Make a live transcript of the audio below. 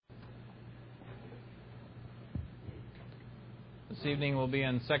This evening we'll be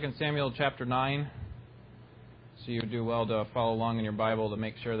in 2 Samuel chapter 9, so you do well to follow along in your Bible to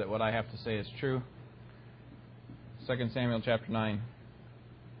make sure that what I have to say is true. 2 Samuel chapter 9.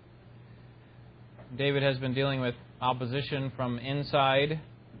 David has been dealing with opposition from inside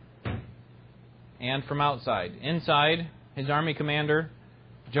and from outside. Inside, his army commander,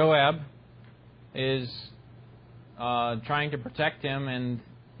 Joab, is trying to protect him, and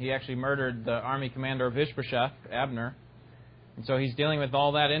he actually murdered the army commander of Ishbosheth, Abner. And so he's dealing with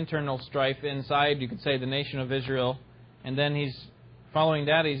all that internal strife inside, you could say, the nation of Israel. And then following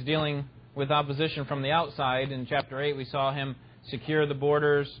that, he's dealing with opposition from the outside. In chapter 8, we saw him secure the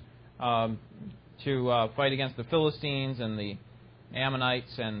borders to fight against the Philistines and the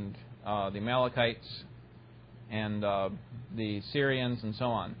Ammonites and the Amalekites and the Syrians and so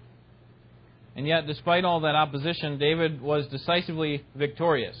on. And yet, despite all that opposition, David was decisively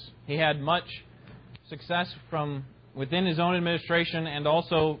victorious. He had much success from within his own administration and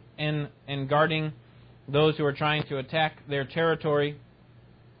also in guarding those who were trying to attack their territory.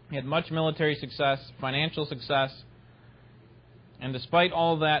 He had much military success, financial success, and despite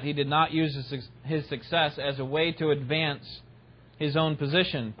all that, he did not use his success as a way to advance his own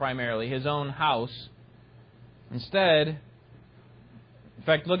position, primarily, his own house. Instead, in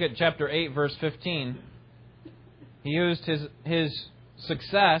fact, look at chapter 8, verse 15. He used his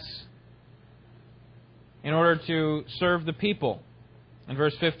success in order to serve the people. In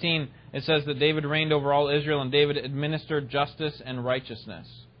verse 15, it says that David reigned over all Israel, and David administered justice and righteousness.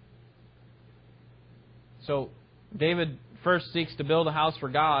 So, David first seeks to build a house for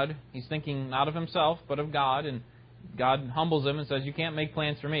God. He's thinking not of himself, but of God, and God humbles him and says, you can't make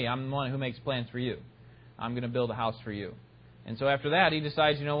plans for me. I'm the one who makes plans for you. I'm going to build a house for you. And so after that, he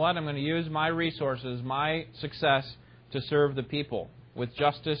decides, you know what, I'm going to use my resources, my success, to serve the people with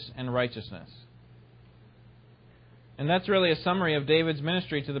justice and righteousness. And that's really a summary of David's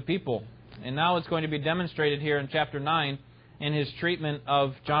ministry to the people. And now it's going to be demonstrated here in chapter 9 in his treatment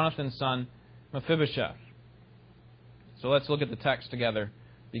of Jonathan's son, Mephibosheth. So let's look at the text together,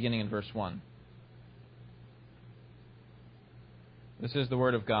 beginning in verse 1. This is the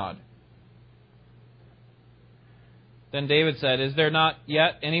word of God. Then David said, Is there not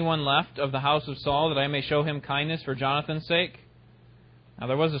yet anyone left of the house of Saul that I may show him kindness for Jonathan's sake? Now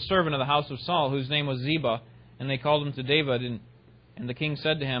there was a servant of the house of Saul whose name was Ziba, and they called him to David, and the king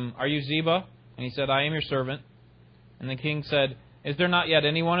said to him, Are you Ziba? And he said, I am your servant. And the king said, Is there not yet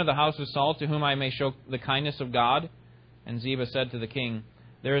anyone of the house of Saul to whom I may show the kindness of God? And Ziba said to the king,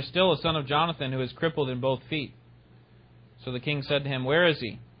 There is still a son of Jonathan who is crippled in both feet. So the king said to him, Where is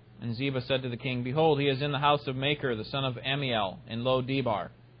he? And Ziba said to the king, Behold, he is in the house of Machir, the son of Ammiel, in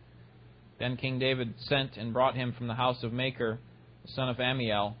Lo-debar. Then King David sent and brought him from the house of Machir, the son of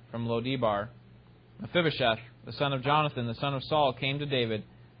Ammiel, from Lo-debar. Mephibosheth, the son of Jonathan, the son of Saul, came to David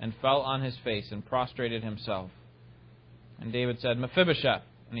and fell on his face and prostrated himself. And David said, Mephibosheth.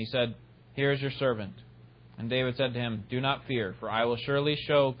 And he said, Here is your servant. And David said to him, Do not fear, for I will surely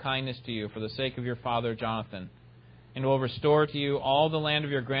show kindness to you for the sake of your father Jonathan, and will restore to you all the land of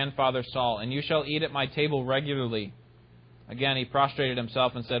your grandfather Saul, and you shall eat at my table regularly. Again he prostrated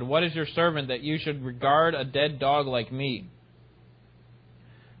himself and said, What is your servant that you should regard a dead dog like me?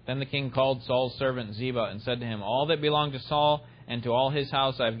 Then the king called Saul's servant Ziba and said to him, All that belonged to Saul and to all his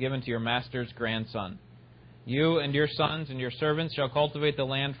house I have given to your master's grandson. You and your sons and your servants shall cultivate the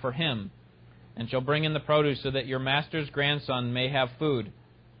land for him, and shall bring in the produce so that your master's grandson may have food.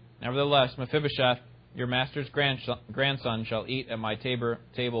 Nevertheless, Mephibosheth, your master's grandson, shall eat at my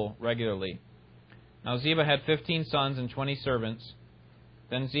table regularly. Now Ziba had 15 sons and 20 servants.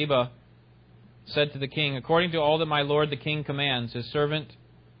 Then Ziba said to the king, According to all that my lord the king commands his servant,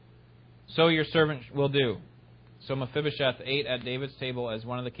 so your servant will do. So Mephibosheth ate at David's table as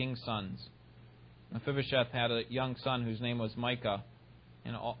one of the king's sons. Mephibosheth had a young son whose name was Micah,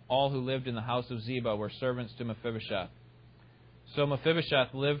 and all who lived in the house of Ziba were servants to Mephibosheth. So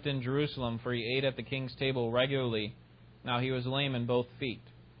Mephibosheth lived in Jerusalem, for he ate at the king's table regularly. Now he was lame in both feet.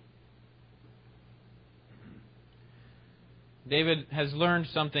 David has learned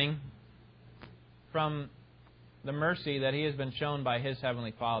something from the mercy that he has been shown by his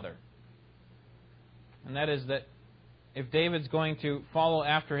heavenly Father. And that is that if David's going to follow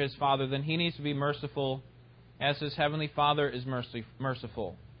after his father, then he needs to be merciful as his heavenly Father is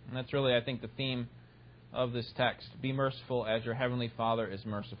merciful. And that's really, I think, the theme of this text. Be merciful as your heavenly Father is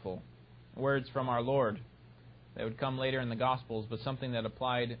merciful. Words from our Lord that would come later in the Gospels, but something that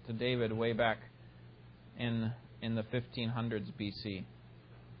applied to David way back in the 1500s BC.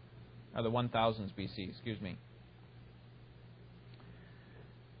 Or the 1000s BC, excuse me.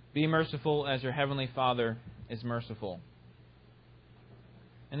 Be merciful as your heavenly Father is merciful.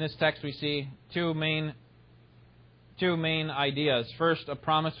 in this text we see two main ideas. First, a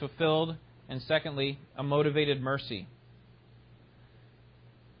promise fulfilled, and secondly, a motivated mercy.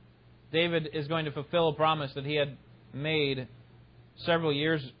 David is going to fulfill a promise that he had made several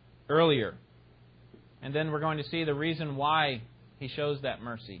years earlier. And then we're going to see the reason why he shows that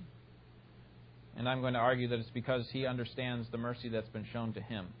mercy. And I'm going to argue that it's because he understands the mercy that's been shown to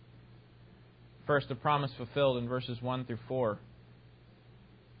him. First, a promise fulfilled in verses 1 through 4.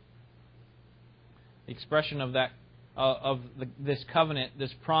 The expression of this covenant,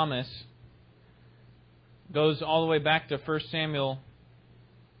 this promise, goes all the way back to 1 Samuel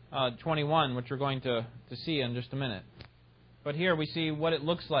 21, which we're going to see in just a minute. But here we see what it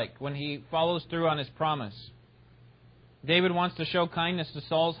looks like when he follows through on his promise. David wants to show kindness to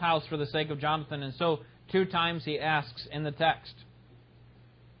Saul's house for the sake of Jonathan, and so 2 times he asks in the text,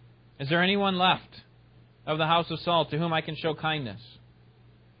 "Is there anyone left of the house of Saul to whom I can show kindness?"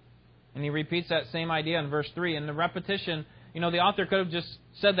 And he repeats that same idea in verse 3. And the repetition, the author could have just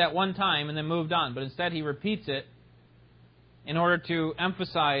said that one time and then moved on, but instead he repeats it in order to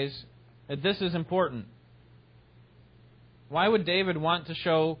emphasize that this is important. Why would David want to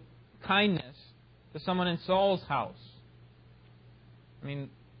show kindness to someone in Saul's house?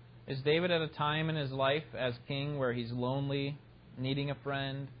 Is David at a time in his life as king where he's lonely, needing a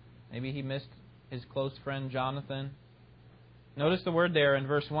friend? Maybe he missed his close friend Jonathan. Notice the word there in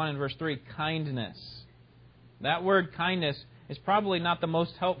verse 1 and verse 3, kindness. That word kindness is probably not the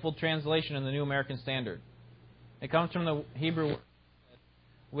most helpful translation in the New American Standard. It comes from the Hebrew word,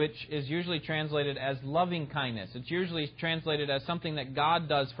 which is usually translated as loving kindness. It's usually translated as something that God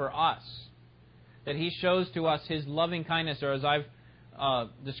does for us. That He shows to us His loving kindness, or as I've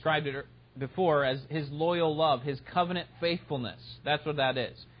described it before, as His loyal love, His covenant faithfulness. That's what that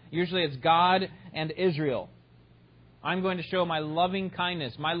is. Usually it's God and Israel. I'm going to show my loving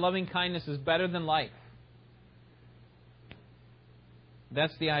kindness. My loving kindness is better than life.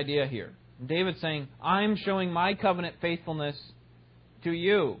 That's the idea here. David's saying, I'm showing my covenant faithfulness to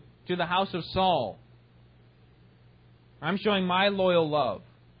you, to the house of Saul. I'm showing my loyal love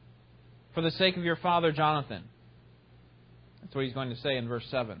for the sake of your father Jonathan. That's what he's going to say in verse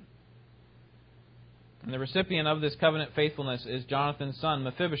 7. And the recipient of this covenant faithfulness is Jonathan's son,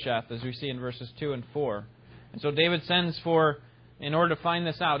 Mephibosheth, as we see in verses 2 and 4. And so David sends in order to find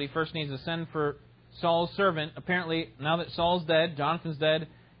this out, he first needs to send for Saul's servant. Apparently, now that Saul's dead, Jonathan's dead,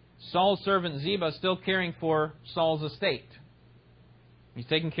 Saul's servant Ziba is still caring for Saul's estate. He's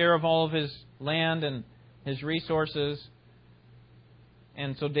taking care of all of his land and his resources.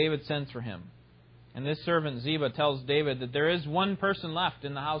 And so David sends for him. And this servant Ziba tells David that there is one person left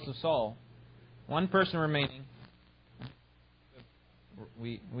in the house of Saul. One person remaining.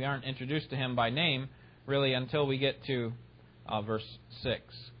 We aren't introduced to him by name, really, until we get to verse 6.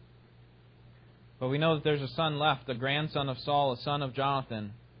 But we know that there's a son left, a grandson of Saul, a son of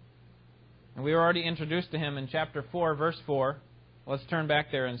Jonathan. And we were already introduced to him in chapter 4, verse 4. Let's turn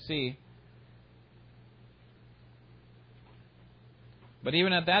back there and see. But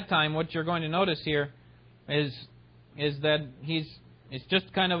even at that time, what you're going to notice here is that it's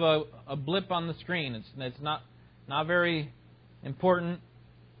just kind of a blip on the screen. It's not very important.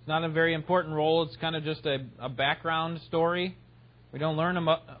 It's not a very important role. It's kind of just a background story. We don't learn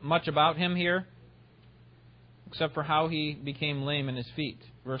much about him here, except for how he became lame in his feet.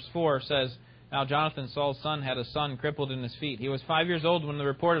 Verse 4 says, Now Jonathan, Saul's son, had a son crippled in his feet. He was 5 years old when the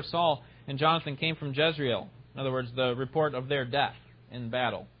report of Saul and Jonathan came from Jezreel. In other words, the report of their death in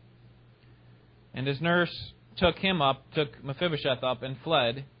battle. And his nurse took Mephibosheth up and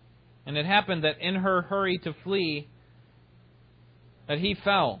fled. And it happened that in her hurry to flee, that he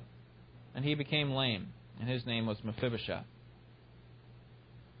fell, and he became lame. And his name was Mephibosheth.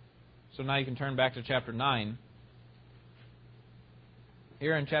 So now you can turn back to chapter 9.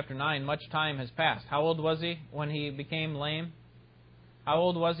 Here in chapter 9, much time has passed. How old was he when he became lame? How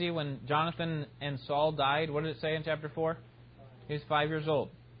old was he when Jonathan and Saul died? What did it say in chapter 4? He was 5 years old.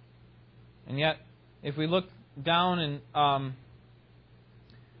 And yet, if we look down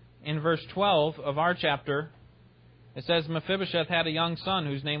in verse 12 of our chapter, it says Mephibosheth had a young son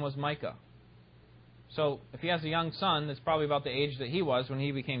whose name was Micah. So, if he has a young son that's probably about the age that he was when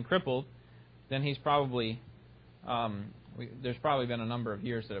he became crippled, then he's probably, there's probably been a number of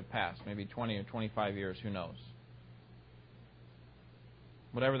years that have passed, maybe 20 or 25 years, who knows.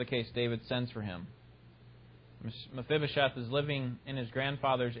 Whatever the case, David sends for him. Mephibosheth is living in his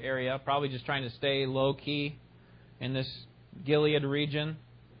grandfather's area, probably just trying to stay low-key in this Gilead region,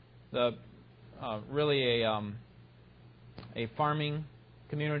 really a farming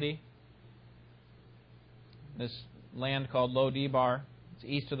community. This land called Lo Debar, It's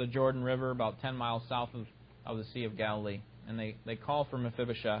east of the Jordan River, about 10 miles south of the Sea of Galilee. And they call for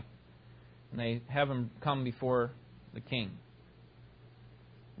Mephibosheth, and they have him come before the king.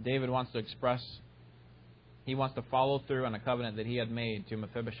 David wants to express, he wants to follow through on a covenant that he had made to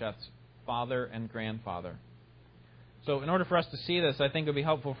Mephibosheth's father and grandfather. So in order for us to see this, I think it would be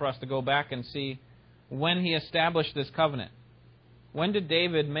helpful for us to go back and see when he established this covenant. When did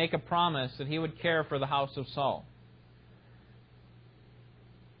David make a promise that he would care for the house of Saul?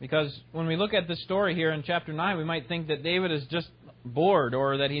 Because when we look at the story here in chapter 9, we might think that David is just bored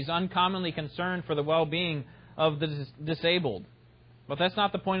or that he's uncommonly concerned for the well-being of the disabled. But that's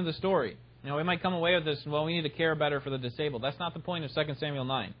not the point of the story. You know, we might come away with this, well, we need to care better for the disabled. That's not the point of 2 Samuel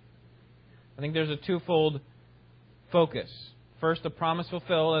 9. I think there's a twofold focus. First, a promise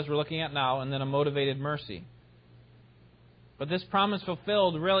fulfilled, as we're looking at now, and then a motivated mercy. But this promise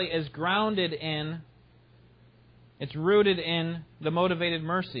fulfilled really is grounded in, it's rooted in the motivated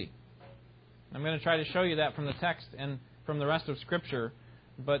mercy. I'm going to try to show you that from the text and from the rest of Scripture.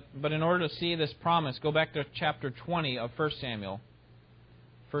 But in order to see this promise, go back to chapter 20 of 1 Samuel.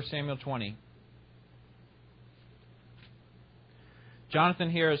 1 Samuel 20. Jonathan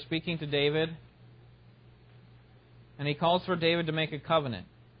here is speaking to David, and he calls for David to make a covenant.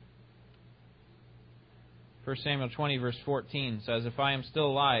 1 Samuel 20, verse 14 says, "If I am still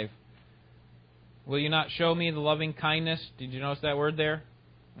alive, will you not show me the loving kindness?" Did you notice that word there?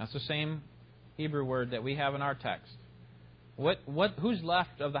 That's the same Hebrew word that we have in our text. Who's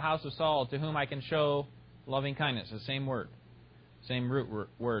left of the house of Saul to whom I can show loving kindness? The same word. Same root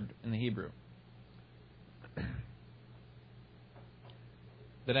word in the Hebrew.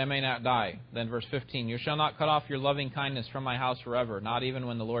 "That I may not die." Then verse 15, "You shall not cut off your loving kindness from my house forever, not even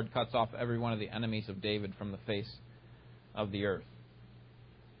when the Lord cuts off every one of the enemies of David from the face of the earth."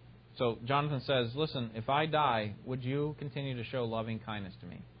 So Jonathan says, listen, if I die, would you continue to show loving kindness to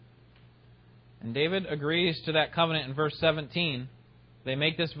me? And David agrees to that covenant in verse 17. They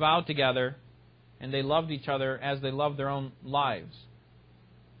make this vow together, and they loved each other as they loved their own lives.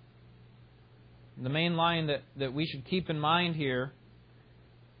 The main line that we should keep in mind here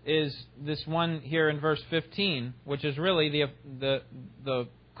is this one here in verse 15, which is really the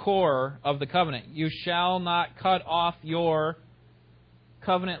core of the covenant. You shall not cut off your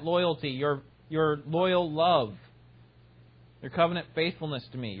covenant loyalty, your loyal love, your covenant faithfulness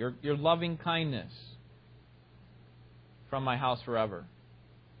to me, your loving kindness from my house forever.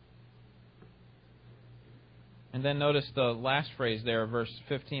 And then notice the last phrase there, verse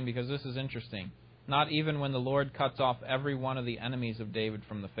 15, because this is interesting. Not even when the Lord cuts off every one of the enemies of David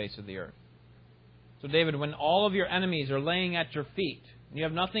from the face of the earth. So David, when all of your enemies are laying at your feet, and you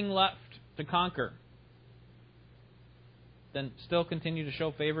have nothing left to conquer, then still continue to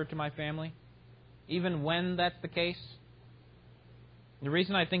show favor to my family, even when that's the case. The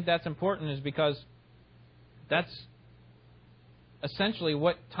reason I think that's important is because that's essentially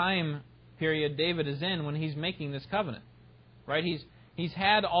what time period David is in when he's making this covenant. Right? He's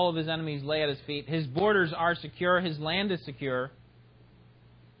had all of his enemies lay at his feet. His borders are secure. His land is secure.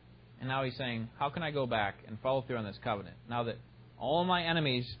 And now he's saying, how can I go back and follow through on this covenant now that all of my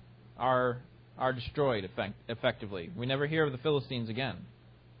enemies are destroyed effectively? We never hear of the Philistines again.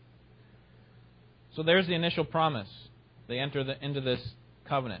 So there's the initial promise. They enter into this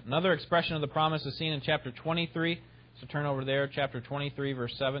covenant. Another expression of the promise is seen in chapter 23. So turn over there, chapter 23,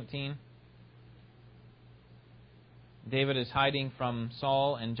 verse 17. David is hiding from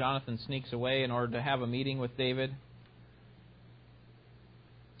Saul, and Jonathan sneaks away in order to have a meeting with David.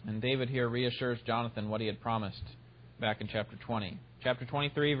 And David here reassures Jonathan what he had promised back in chapter 20. Chapter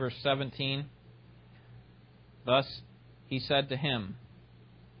 23, verse 17. "Thus he said to him,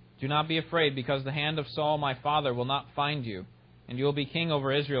 Do not be afraid, because the hand of Saul my father will not find you, and you will be king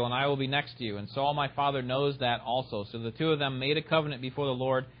over Israel, and I will be next to you. And Saul my father knows that also." So the two of them made a covenant before the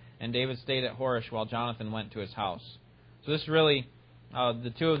Lord, and David stayed at Horesh while Jonathan went to his house. So this is really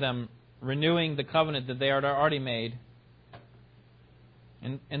the two of them renewing the covenant that they had already made.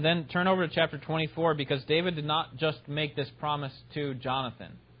 And then turn over to chapter 24, because David did not just make this promise to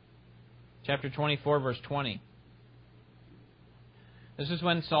Jonathan. Chapter 24, verse 20. This is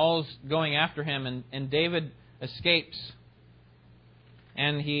when Saul's going after him, and David escapes.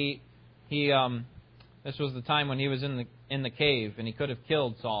 And this was the time when he was in the cave, and he could have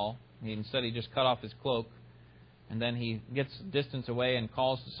killed Saul. Instead, he just cut off his cloak. And then he gets distance away and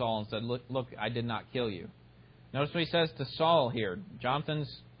calls to Saul and said, Look, I did not kill you. Notice what he says to Saul here.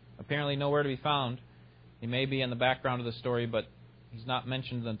 Jonathan's apparently nowhere to be found. He may be in the background of the story, but he's not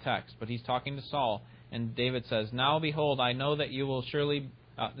mentioned in the text. But he's talking to Saul, and David says, "Now behold, I know that you will surely..."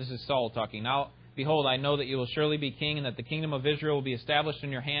 this is Saul talking. "Now Behold, I know that you will surely be king, and that the kingdom of Israel will be established in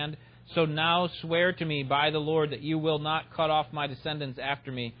your hand. So now swear to me by the Lord that you will not cut off my descendants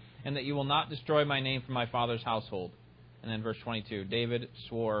after me, and that you will not destroy my name from my father's household. And then verse 22, David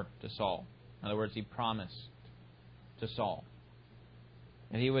swore to Saul. In other words, he promised to Saul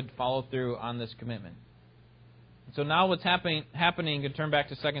that he would follow through on this commitment. So now what's happening, you can turn back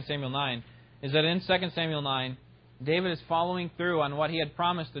to 2 Samuel 9, is that in 2 Samuel 9, David is following through on what he had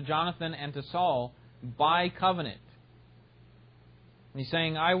promised to Jonathan and to Saul by covenant. And he's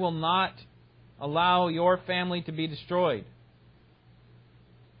saying, I will not allow your family to be destroyed.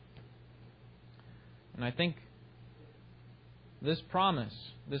 And I think this promise,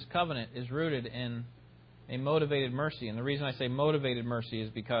 this covenant, is rooted in a motivated mercy. And the reason I say motivated mercy is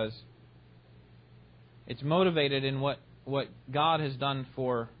because it's motivated in what God has done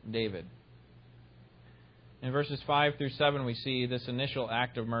for David. In verses 5 through 7, we see this initial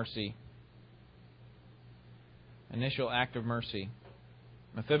act of mercy. Initial act of mercy.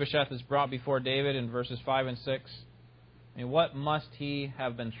 Mephibosheth is brought before David in verses 5 and 6. And what must he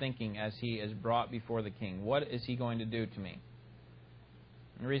have been thinking as he is brought before the king? What is he going to do to me?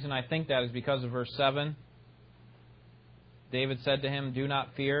 And the reason I think that is because of verse 7. David said to him, do not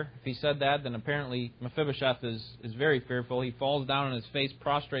fear. If he said that, then apparently Mephibosheth is very fearful. He falls down on his face,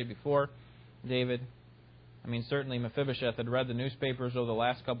 prostrate before David. I mean, certainly Mephibosheth had read the newspapers over the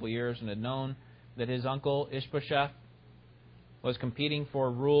last couple of years and had known that his uncle Ishbosheth was competing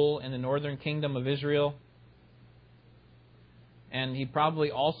for rule in the northern kingdom of Israel. And he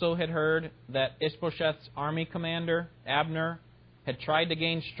probably also had heard that Ishbosheth's army commander, Abner, had tried to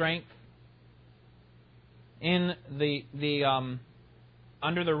gain strength in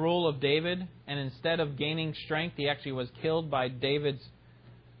under the rule of David, and instead of gaining strength, he actually was killed by David's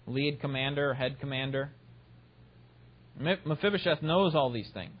lead commander, head commander. Mephibosheth knows all these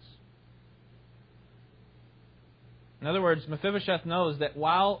things. In other words, Mephibosheth knows that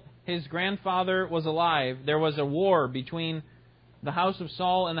while his grandfather was alive, there was a war between the house of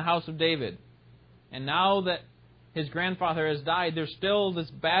Saul and the house of David. And now that his grandfather has died, there's still this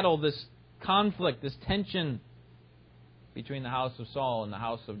battle, this conflict, this tension between the house of Saul and the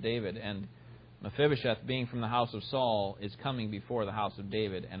house of David. And Mephibosheth, being from the house of Saul, is coming before the house of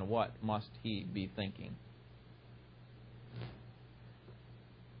David. And what must he be thinking?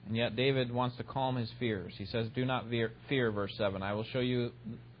 And yet David wants to calm his fears. He says, do not fear, verse 7. I will show you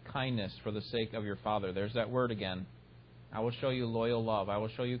kindness for the sake of your father. There's that word again. I will show you loyal love. I will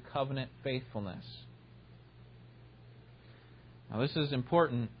show you covenant faithfulness. Now this is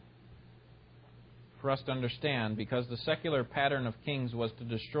important for us to understand, because the secular pattern of kings was to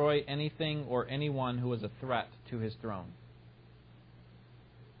destroy anything or anyone who was a threat to his throne.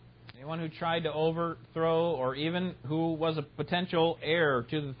 Anyone who tried to overthrow, or even who was a potential heir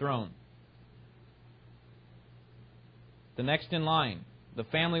to the throne. The next in line, the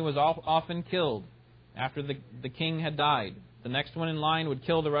family was often killed after the king had died. The next one in line would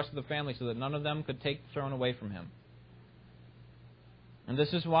kill the rest of the family so that none of them could take the throne away from him. And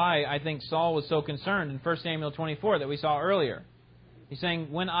this is why I think Saul was so concerned in 1 Samuel 24 that we saw earlier. He's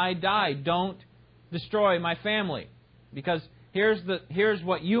saying, when I die, don't destroy my family, because here's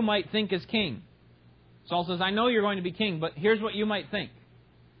what you might think as king. Saul says, I know you're going to be king, but here's what you might think.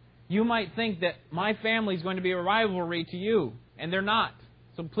 You might think that my family is going to be a rivalry to you, and they're not.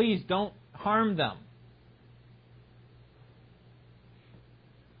 So please don't harm them.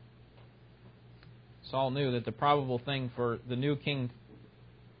 Saul knew that the probable thing for the new king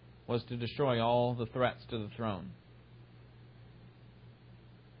was to destroy all the threats to the throne.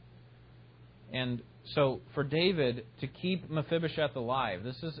 And so for David to keep Mephibosheth alive,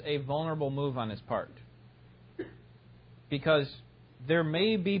 this is a vulnerable move on his part. Because there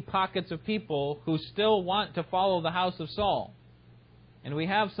may be pockets of people who still want to follow the house of Saul. And we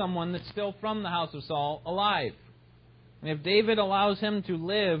have someone that's still from the house of Saul alive. And if David allows him to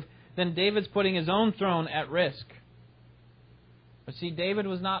live, then David's putting his own throne at risk. But see, David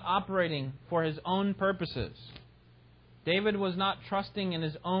was not operating for his own purposes. David was not trusting in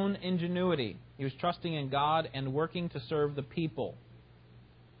his own ingenuity. He was trusting in God and working to serve the people.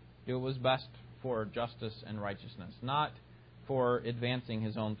 Do what was best for justice and righteousness, not for advancing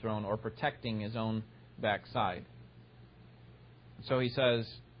his own throne or protecting his own backside. So he says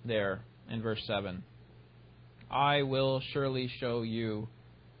there in verse 7, I will surely show you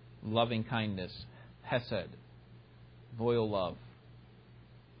loving kindness, hesed, loyal love.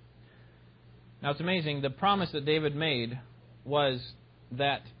 Now it's amazing, the promise that David made was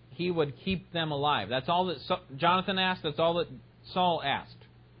that he would keep them alive. That's all that Jonathan asked, that's all that Saul asked.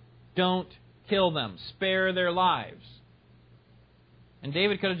 Don't kill them, spare their lives. And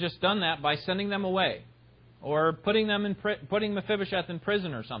David could have just done that by sending them away, or putting Mephibosheth in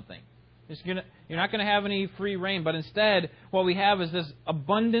prison or something. You're not going to have any free reign, but instead, what we have is this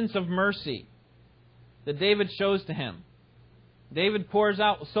abundance of mercy that David shows to him. David pours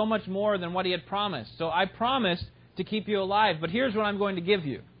out so much more than what he had promised. So I promised to keep you alive, but here's what I'm going to give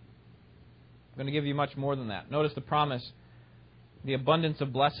you. I'm going to give you much more than that. Notice the promise, the abundance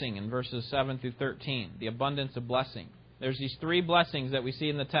of blessing in verses 7 through 13. The abundance of blessing. There's these three blessings that we see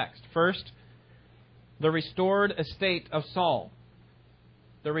in the text. First, the restored estate of Saul.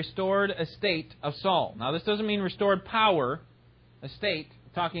 The restored estate of Saul. Now, this doesn't mean restored power, estate,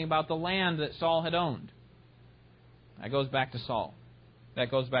 talking about the land that Saul had owned. That goes back to Saul.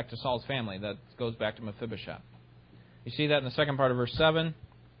 That goes back to Saul's family. That goes back to Mephibosheth. You see that in the second part of verse 7.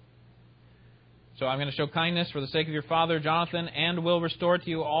 So I'm going to show kindness for the sake of your father Jonathan, and will restore to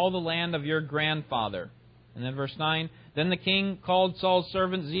you all the land of your grandfather. And then verse 9, then the king called Saul's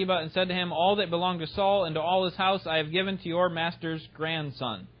servant Ziba and said to him, all that belonged to Saul and to all his house I have given to your master's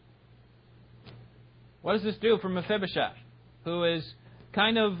grandson. What does this do for Mephibosheth, who is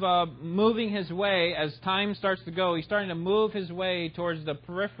kind of moving his way as time starts to go? He's starting to move his way towards the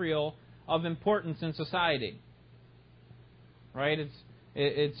peripheral of importance in society. Right?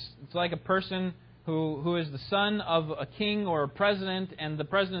 It's like a person who is the son of a king or a president, and the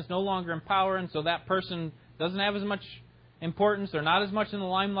president is no longer in power, and so that person doesn't have as much importance. They're not as much in the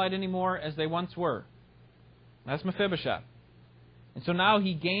limelight anymore as they once were. That's Mephibosheth. And so now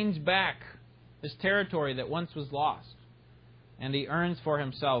he gains back this territory that once was lost. And he earns for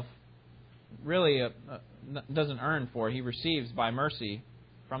himself, really doesn't earn for, he receives by mercy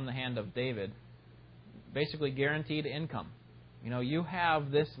from the hand of David, basically guaranteed income. You know, you have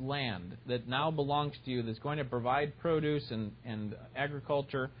this land that now belongs to you that's going to provide produce and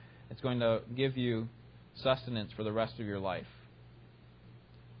agriculture. It's going to give you sustenance for the rest of your life.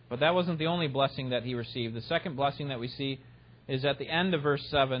 But that wasn't the only blessing that he received. The second blessing that we see is at the end of verse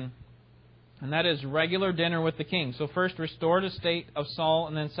 7, and that is regular dinner with the king. So first, restored estate of Saul,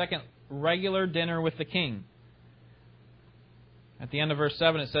 and then second, regular dinner with the king. At the end of verse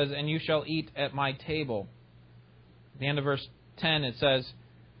 7 it says, and you shall eat at my table. At the end of verse 10 it says,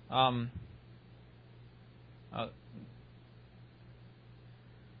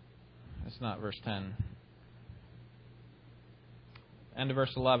 it's not verse 10. End of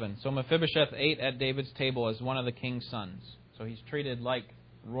verse 11. So Mephibosheth ate at David's table as one of the king's sons. So he's treated like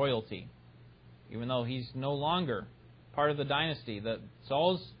royalty, even though he's no longer part of the dynasty.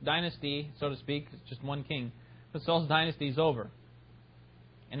 Saul's dynasty, so to speak, is just one king, but Saul's dynasty is over.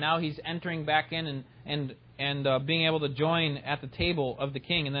 And now he's entering back in and being able to join at the table of the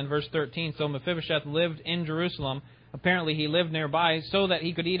king. And then verse 13, so Mephibosheth lived in Jerusalem. Apparently he lived nearby so that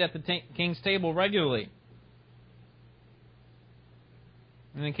he could eat at the king's table regularly.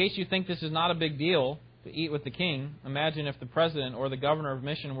 And in case you think this is not a big deal to eat with the king, imagine if the president or the governor of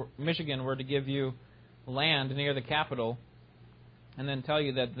Michigan were to give you land near the capital and then tell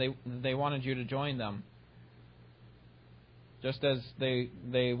you that they wanted you to join them, just as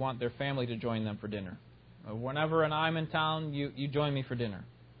they want their family to join them for dinner. Whenever I'm in town, you join me for dinner.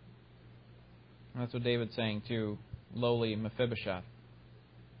 And that's what David's saying to lowly Mephibosheth.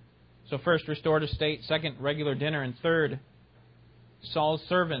 So first, restored estate. Second, regular dinner. And third, Saul's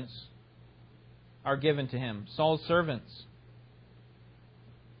servants are given to him. Saul's servants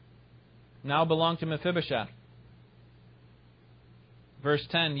now belong to Mephibosheth. Verse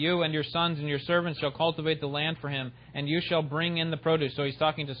 10, you and your sons and your servants shall cultivate the land for him, and you shall bring in the produce. So he's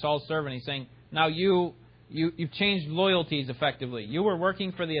talking to Saul's servant. He's saying, now you've changed loyalties effectively. You were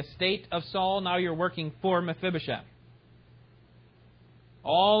working for the estate of Saul, now you're working for Mephibosheth.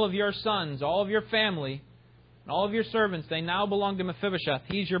 All of your sons, all of your family, and all of your servants, they now belong to Mephibosheth.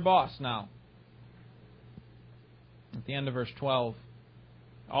 He's your boss now. At the end of verse 12,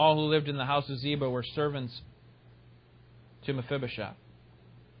 all who lived in the house of Ziba were servants to Mephibosheth.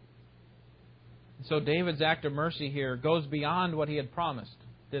 So David's act of mercy here goes beyond what he had promised,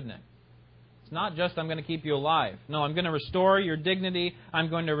 didn't it? It's not just, I'm going to keep you alive. No, I'm going to restore your dignity.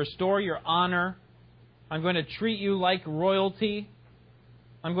 I'm going to restore your honor. I'm going to treat you like royalty.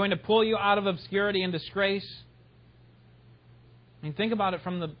 I'm going to pull you out of obscurity and disgrace. I mean, think about it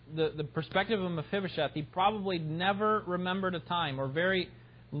from the perspective of Mephibosheth. He probably never remembered a time, or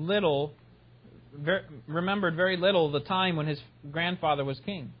remembered very little the time when his grandfather was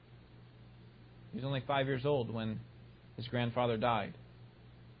king. He was only 5 years old when his grandfather died.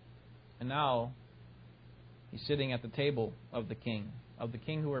 And now he's sitting at the table of the king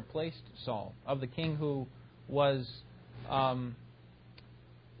who replaced Saul, of the king who was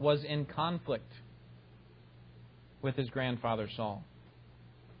in conflict with his grandfather Saul.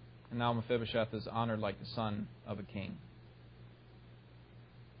 And now Mephibosheth is honored like the son of a king.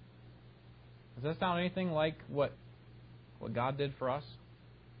 Does that sound anything like what God did for us?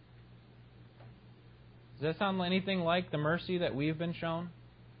 Does that sound anything like the mercy that we've been shown?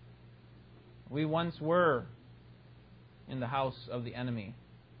 We once were in the house of the enemy.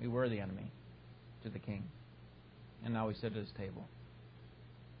 We were the enemy to the king. And now we sit at his table.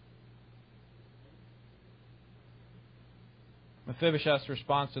 Mephibosheth's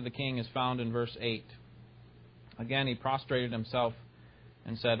response to the king is found in verse 8. Again, he prostrated himself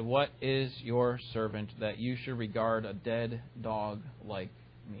and said, "What is your servant that you should regard a dead dog like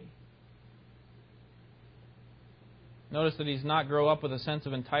me?" Notice that he's not grow up with a sense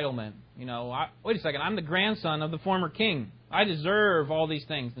of entitlement. Wait a second, I'm the grandson of the former king. I deserve all these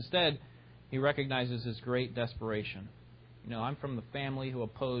things. Instead, he recognizes his great desperation. I'm from the family who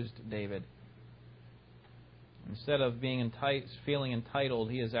opposed David. Instead of feeling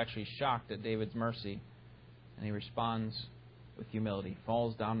entitled, he is actually shocked at David's mercy. And he responds with humility,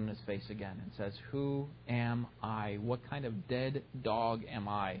 falls down on his face again and says, "Who am I? What kind of dead dog am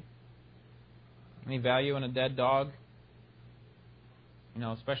I?" Any value in a dead dog?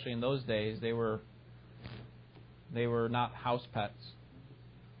 Especially in those days, they were not house pets.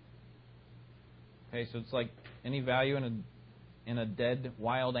 Okay, so it's like any value in a dead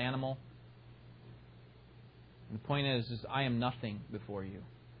wild animal. The point is I am nothing before you.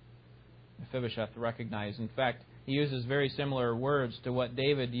 Mephibosheth recognized. In fact, he uses very similar words to what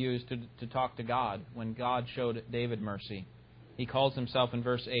David used to talk to God when God showed David mercy. He calls himself in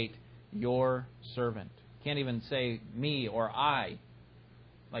verse 8, your servant. Can't even say me or I,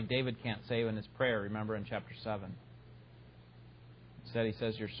 like David can't say in his prayer, remember in chapter 7. Instead, he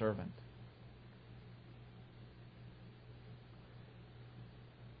says, your servant.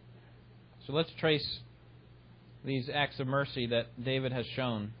 So let's trace these acts of mercy that David has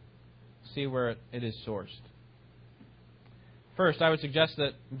shown, see where it is sourced. First, I would suggest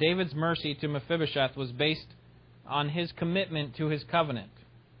that David's mercy to Mephibosheth was based on his commitment to his covenant.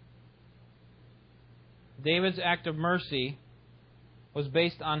 David's act of mercy was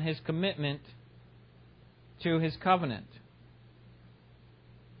based on his commitment to his covenant.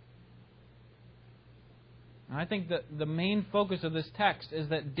 And I think that the main focus of this text is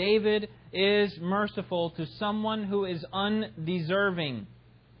that David is merciful to someone who is undeserving.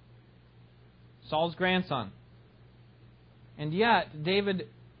 Saul's grandson. And yet, David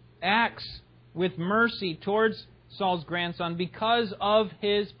acts with mercy towards Saul's grandson because of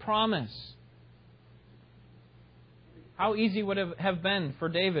his promise. How easy would it have been for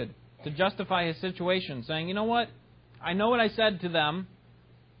David to justify his situation, saying, you know what? I know what I said to them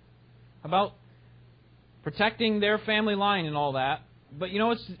about protecting their family line and all that, but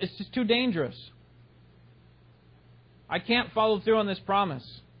it's just too dangerous. I can't follow through on this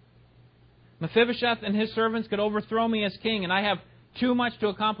promise. Mephibosheth and his servants could overthrow me as king, and I have too much to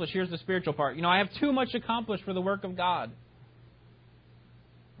accomplish. Here's the spiritual part. I have too much accomplished for the work of God.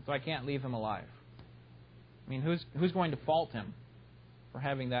 So I can't leave him alive. Who's going to fault him for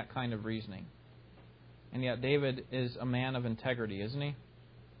having that kind of reasoning? And yet David is a man of integrity, isn't he?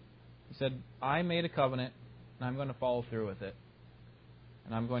 He said, I made a covenant, and I'm going to follow through with it.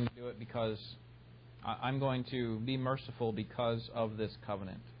 And I'm going to do it because I'm going to be merciful because of this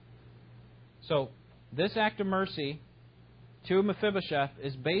covenant. So, this act of mercy to Mephibosheth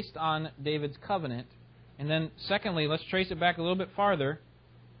is based on David's covenant. And then, secondly, let's trace it back a little bit farther.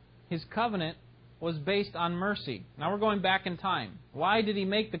 His covenant was based on mercy. Now we're going back in time. Why did he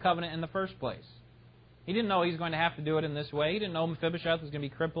make the covenant in the first place? He didn't know he was going to have to do it in this way. He didn't know Mephibosheth was going to be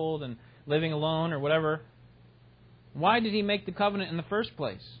crippled and living alone or whatever. Why did he make the covenant in the first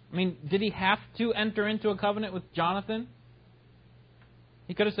place? Did he have to enter into a covenant with Jonathan?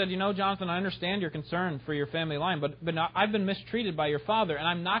 He could have said, Jonathan, I understand your concern for your family line, but I've been mistreated by your father, and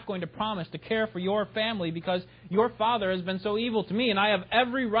I'm not going to promise to care for your family because your father has been so evil to me, and I have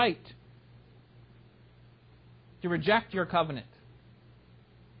every right to reject your covenant.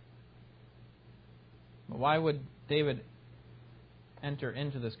 But why would David enter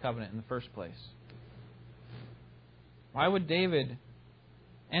into this covenant in the first place? Why would David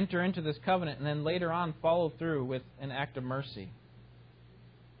enter into this covenant and then later on follow through with an act of mercy?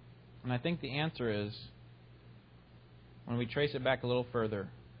 And I think the answer is, when we trace it back a little further,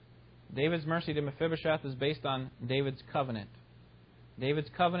 David's mercy to Mephibosheth is based on David's covenant. David's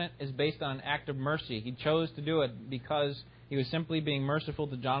covenant is based on an act of mercy. He chose to do it because he was simply being merciful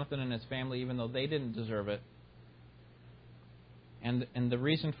to Jonathan and his family, even though they didn't deserve it. And the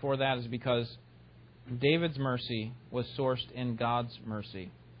reason for that is because David's mercy was sourced in God's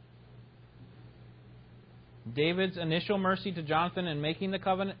mercy. David's initial mercy to Jonathan in making the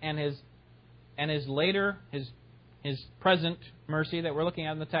covenant and his present mercy that we're looking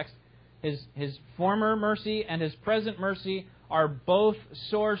at in the text, his former mercy and his present mercy are both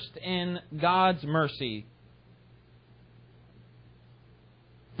sourced in God's mercy.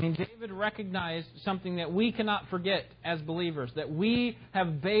 I mean, David recognized something that we cannot forget as believers, that we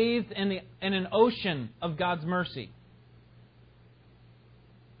have bathed in an ocean of God's mercy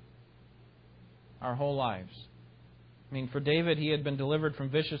our whole lives. I mean, for David, he had been delivered from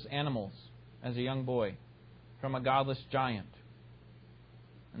vicious animals as a young boy, from a godless giant,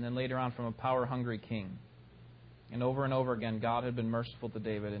 and then later on from a power-hungry king. And over again, God had been merciful to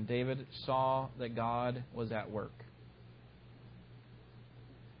David, and David saw that God was at work.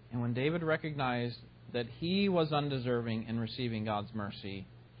 And when David recognized that he was undeserving in receiving God's mercy,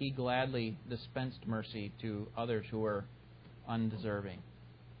 he gladly dispensed mercy to others who were undeserving.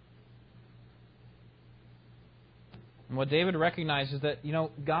 And what David recognized is that,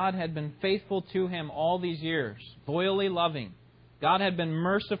 God had been faithful to him all these years, loyally loving. God had been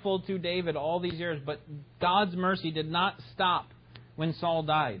merciful to David all these years, but God's mercy did not stop when Saul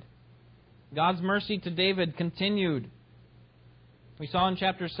died. God's mercy to David continued. We saw in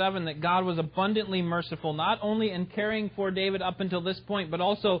chapter 7 that God was abundantly merciful, not only in caring for David up until this point, but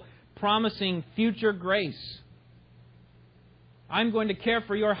also promising future grace. I'm going to care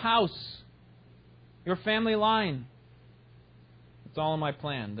for your house, your family line. It's all in my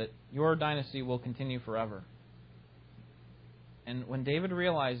plan, that your dynasty will continue forever. And when David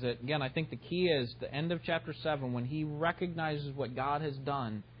realized it, again, I think the key is the end of chapter 7, when he recognizes what God has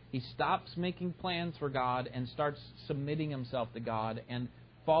done, he stops making plans for God and starts submitting himself to God and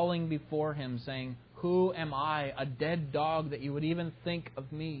falling before Him, saying, "Who am I, a dead dog, that you would even think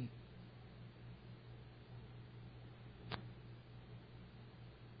of me?"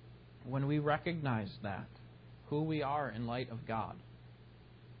 When we recognize that, who we are in light of God,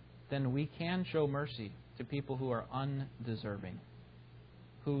 then we can show mercy to people who are undeserving,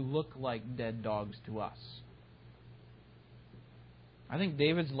 who look like dead dogs to us. I think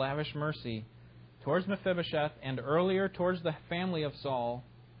David's lavish mercy towards Mephibosheth and earlier towards the family of Saul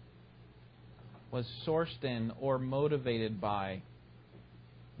was sourced in or motivated by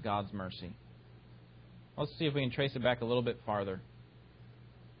God's mercy. Let's see if we can trace it back a little bit farther.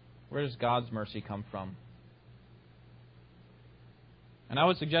 Where does God's mercy come from? And I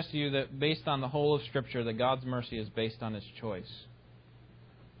would suggest to you that based on the whole of Scripture, that God's mercy is based on His choice.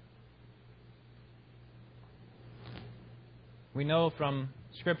 We know from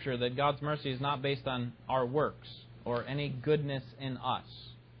Scripture that God's mercy is not based on our works or any goodness in us.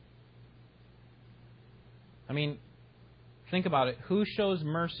 I mean, think about it. Who shows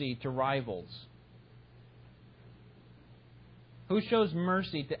mercy to rivals? Who shows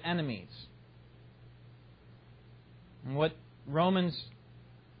mercy to enemies? And what Romans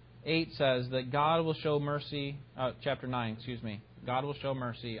 8 says, that God will show mercy, chapter 9, God will show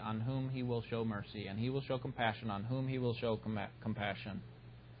mercy on whom He will show mercy, and He will show compassion on whom He will show compassion.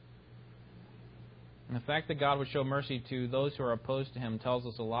 And the fact that God would show mercy to those who are opposed to Him tells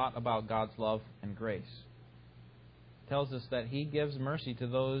us a lot about God's love and grace. It tells us that He gives mercy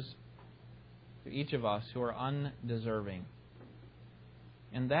to each of us who are undeserving.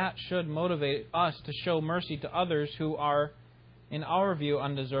 And that should motivate us to show mercy to others who are, in our view,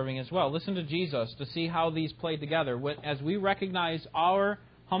 undeserving as well. Listen to Jesus to see how these play together. As we recognize our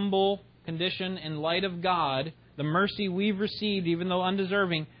humble condition in light of God, the mercy we've received, even though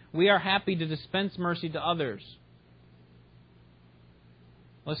undeserving, we are happy to dispense mercy to others.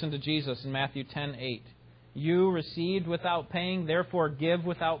 Listen to Jesus in Matthew 10:8. You received without paying, therefore give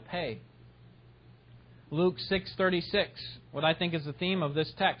without pay. Luke 6:36, what I think is the theme of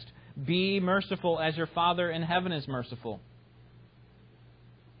this text. Be merciful as your Father in heaven is merciful.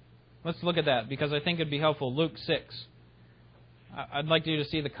 Let's look at that, because I think it'd be helpful. Luke 6. I'd like you to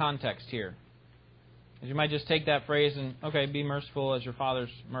see the context here. You might just take that phrase and, okay, be merciful as your Father's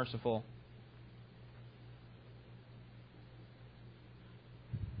merciful.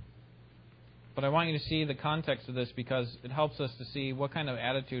 But I want you to see the context of this, because it helps us to see what kind of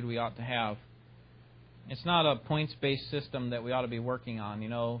attitude we ought to have. It's not a points-based system that we ought to be working on.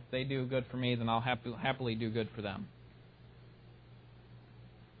 If they do good for me, then I'll happily do good for them.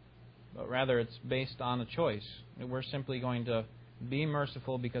 But rather, it's based on a choice. We're simply going to be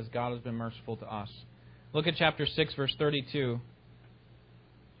merciful because God has been merciful to us. Look at chapter 6, verse 32.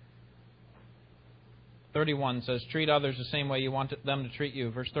 31 says, treat others the same way you want them to treat you.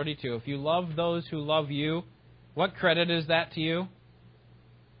 Verse 32, if you love those who love you, what credit is that to you?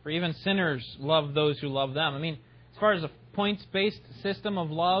 For even sinners love those who love them. I mean, as far as a points-based system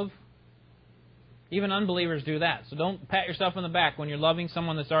of love, Even unbelievers do that. So don't pat yourself on the back when you're loving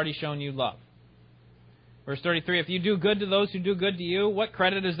someone that's already shown you love. Verse 33, if you do good to those who do good to you, what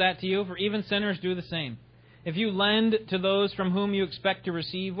credit is that to you? For even sinners do the same. If you lend to those from whom you expect to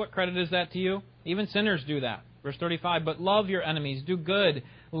receive, what credit is that to you? Even sinners do that. Verse 35, but love your enemies, do good,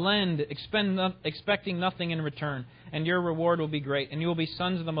 lend, expecting nothing in return, and your reward will be great, and you will be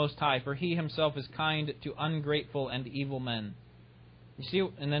sons of the Most High, for He Himself is kind to ungrateful and evil men. You see,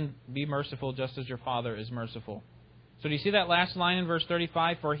 and then be merciful just as your Father is merciful. So do you see that last line in verse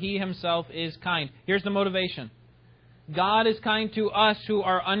 35? For He Himself is kind. Here's the motivation. God is kind to us who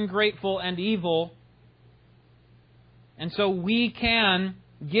are ungrateful and evil, and so we can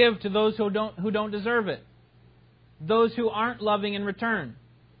give to those who don't deserve it. Those who aren't loving in return.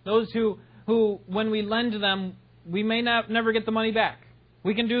 Those who when we lend to them, we may never get the money back.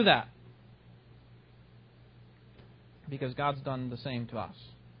 We can do that. Because God's done the same to us.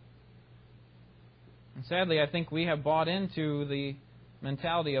 And sadly, I think we have bought into the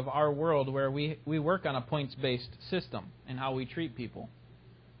mentality of our world where we work on a points-based system in how we treat people.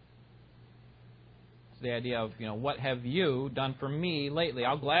 It's the idea of, what have you done for me lately?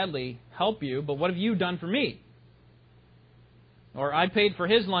 I'll gladly help you, but what have you done for me? Or I paid for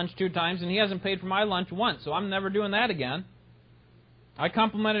his lunch 2 times and he hasn't paid for my lunch once, so I'm never doing that again. I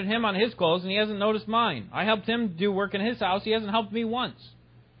complimented him on his clothes and he hasn't noticed mine. I helped him do work in his house, he hasn't helped me once.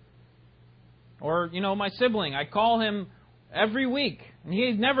 Or, my sibling, I call him every week and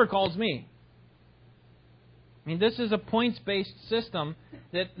he never calls me. I mean, this is a points-based system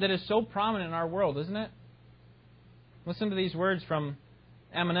that is so prominent in our world, isn't it? Listen to these words from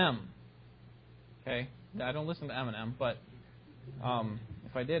Eminem. Okay? I don't listen to Eminem, but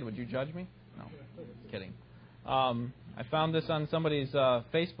if I did, would you judge me? No, kidding. I found this on somebody's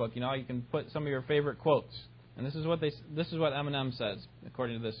Facebook. You can put some of your favorite quotes, and this is what Eminem says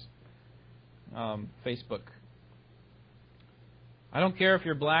according to this Facebook. I don't care if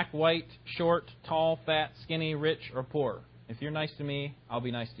you're black, white, short, tall, fat, skinny, rich, or poor. If you're nice to me, I'll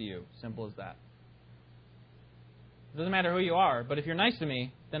be nice to you. Simple as that. It doesn't matter who you are, but if you're nice to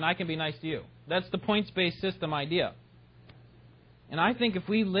me, then I can be nice to you. That's the points-based system idea. And I think if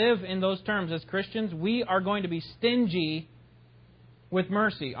we live in those terms as Christians, we are going to be stingy with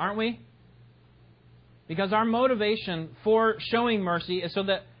mercy, aren't we? Because our motivation for showing mercy is so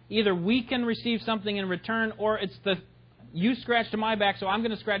that either we can receive something in return, or it's you scratched my back, so I'm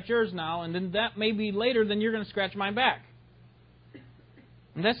going to scratch yours now, and then that may be later, then you're going to scratch my back.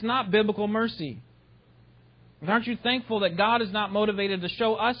 And that's not biblical mercy. And aren't you thankful that God is not motivated to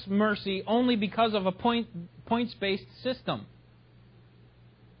show us mercy only because of a points-based system?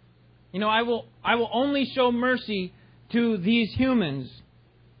 I will only show mercy to these humans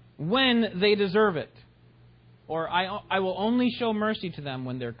when they deserve it. Or I will only show mercy to them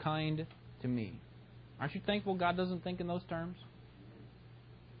when they're kind to me. Aren't you thankful God doesn't think in those terms?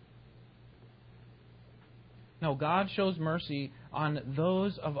 No, God shows mercy on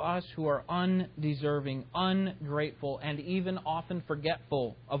those of us who are undeserving, ungrateful, and even often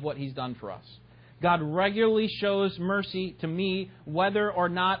forgetful of what He's done for us. God regularly shows mercy to me whether or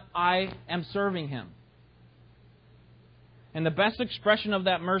not I am serving Him. And the best expression of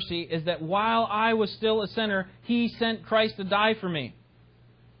that mercy is that while I was still a sinner, He sent Christ to die for me.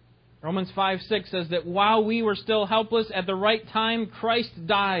 Romans 5:6 says that while we were still helpless, at the right time, Christ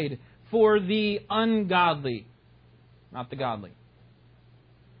died for the ungodly, not the godly.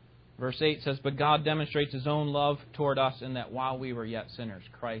 Verse 8 says, but God demonstrates His own love toward us in that while we were yet sinners,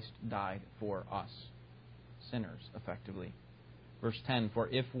 Christ died for us. Sinners, effectively. Verse 10, for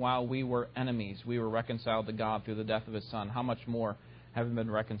if while we were enemies, we were reconciled to God through the death of His Son, how much more, having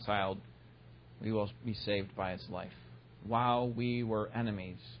been reconciled, we will be saved by His life. While we were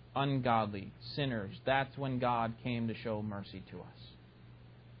enemies, ungodly, sinners, that's when God came to show mercy to us.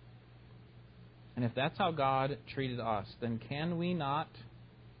 And if that's how God treated us, then can we not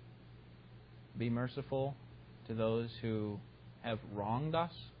be merciful to those who have wronged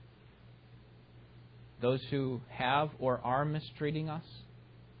us? Those who have or are mistreating us?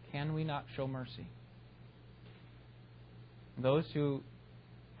 Can we not show mercy? Those who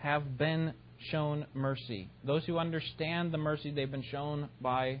have been shown mercy, those who understand the mercy they've been shown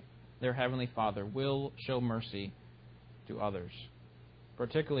by their Heavenly Father, will show mercy to others,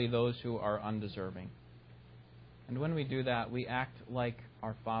 particularly those who are undeserving. And when we do that, we act like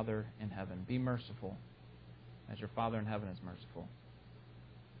our Father in heaven. Be merciful as your Father in heaven is merciful.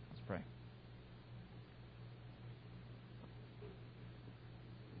 Let's pray.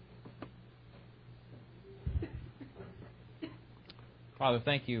 Father,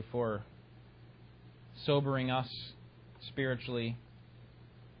 thank You for sobering us spiritually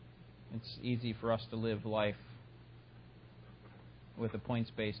It's easy for us to live life with a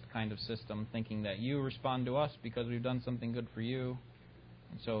points-based kind of system, thinking that you respond to us because we've done something good for you,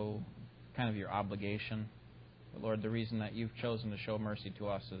 and so kind of your obligation. But Lord, the reason that you've chosen to show mercy to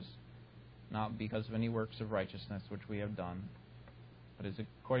us is not because of any works of righteousness which we have done, but is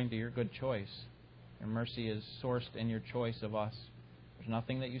according to your good choice. Your mercy is sourced in your choice of us. There's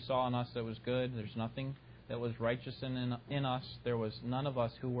nothing that you saw in us that was good. There's nothing that was righteous in us. There was none of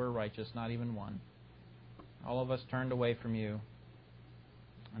us who were righteous, not even one. All of us turned away from you.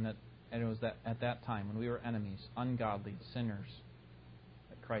 And it was that at that time, when we were enemies, ungodly, sinners,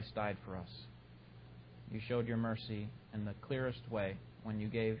 that Christ died for us. You showed your mercy in the clearest way when you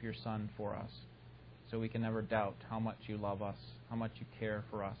gave your Son for us, so we can never doubt how much you love us, how much you care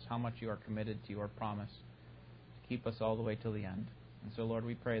for us, how much you are committed to your promise to keep us all the way till the end. And so, Lord,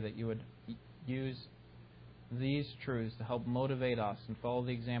 we pray that you would use these truths to help motivate us and follow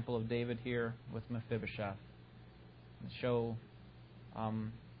the example of David here with Mephibosheth and show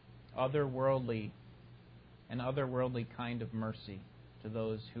otherworldly kind of mercy to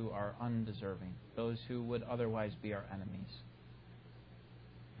those who are undeserving, those who would otherwise be our enemies.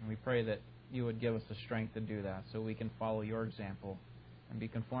 And we pray that you would give us the strength to do that so we can follow your example and be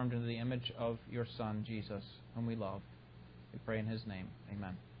conformed into the image of your Son, Jesus, whom we love. We pray in his name.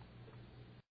 Amen.